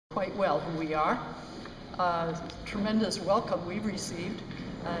Quite well who we are. Tremendous welcome we've received,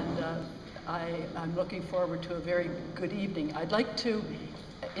 and I'm looking forward to a very good evening. I'd like to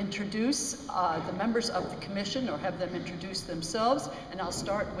introduce the members of the commission, or have them introduce themselves, and I'll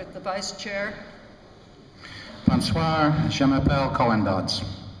start with the vice chair. Bonsoir, je m'appelle Colin Dodds.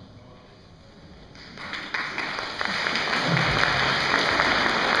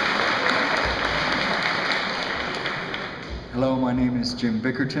 Hello, my name is Jim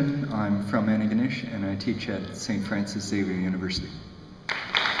Bickerton. I'm from Antigonish and I teach at St. Francis Xavier University.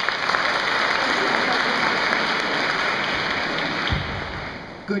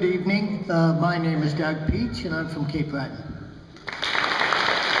 Good evening. My name is Doug Peach and I'm from Cape Breton.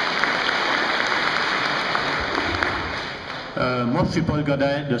 Moi, je suis Paul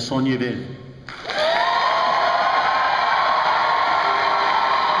Godet de Saulniéville.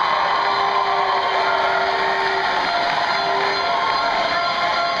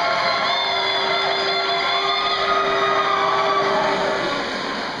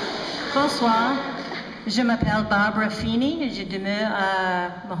 Bonsoir, je m'appelle Barbara Feeney et je demeure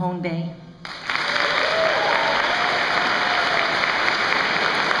à Mahone Bay.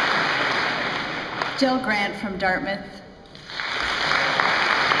 Jill Grant from Dartmouth.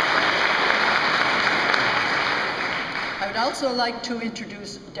 I would also like to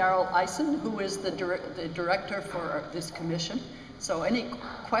introduce Daryl Eisen, who is the director for this commission. So any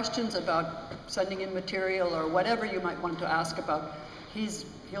questions about sending in material or whatever you might want to ask about,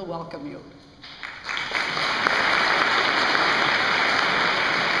 he'll welcome you.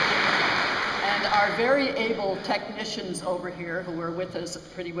 And our very able technicians over here, who are with us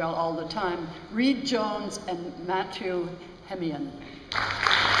pretty well all the time, Reed Jones and Matthew Hemian.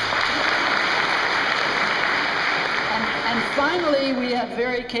 And finally, we have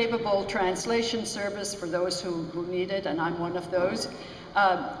very capable translation service for those who need it, and I'm one of those.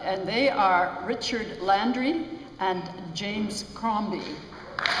 And they are Richard Landry and James Crombie.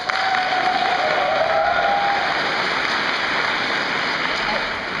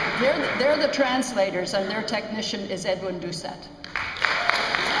 They're the translators, and their technician is Edwin Doucette.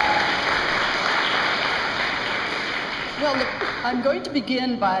 Well, look, I'm going to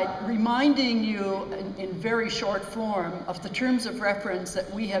begin by reminding you in very short form of the terms of reference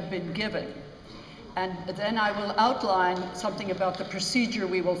that we have been given. And then I will outline something about the procedure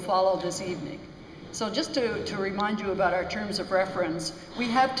we will follow this evening. So just to remind you about our terms of reference, we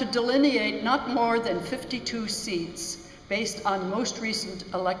have to delineate not more than 52 seats based on most recent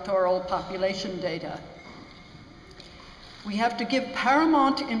electoral population data. We have to give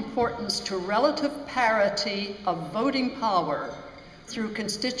paramount importance to relative parity of voting power through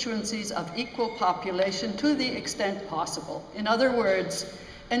constituencies of equal population to the extent possible. In other words,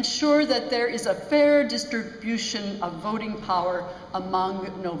 ensure that there is a fair distribution of voting power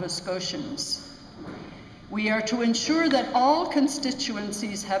among Nova Scotians. We are to ensure that all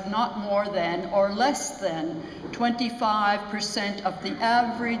constituencies have not more than or less than 25% of the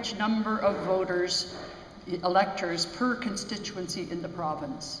average number of voters, electors per constituency in the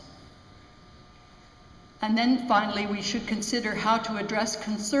province. And then finally, we should consider how to address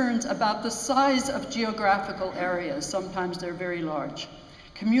concerns about the size of geographical areas. Sometimes they're very large.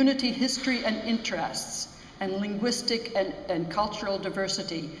 Community history and interests, and linguistic and cultural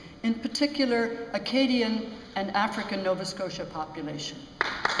diversity, in particular Acadian and African Nova Scotia population.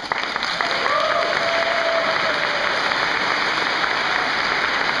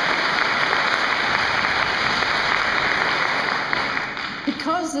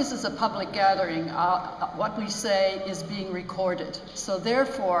 Because this is a public gathering, what we say is being recorded. So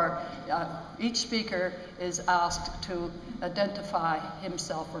therefore, each speaker is asked to identify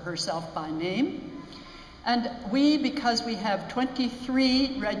himself or herself by name. And we, because we have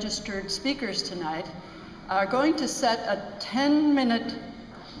 23 registered speakers tonight, are going to set a 10-minute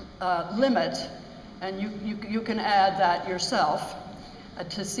limit, and you can add that yourself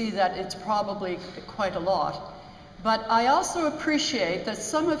to see that it's probably quite a lot. But I also appreciate that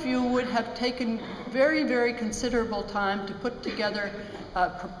some of you would have taken very, very considerable time to put together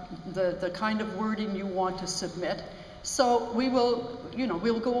the kind of wording you want to submit. So we will,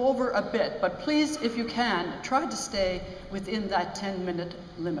 we'll go over a bit, but please, if you can, try to stay within that 10-minute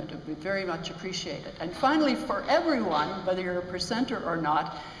limit. It would be very much appreciated. And finally, for everyone, whether you're a presenter or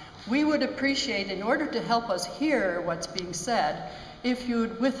not, we would appreciate, in order to help us hear what's being said, if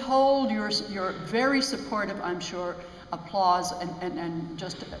you'd withhold your very supportive, I'm sure, applause and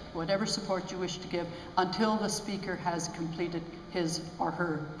just whatever support you wish to give until the speaker has completed his or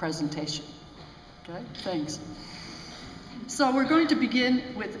her presentation. Okay, thanks. So we're going to begin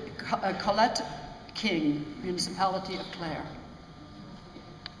with Colette King, Municipality of Clare.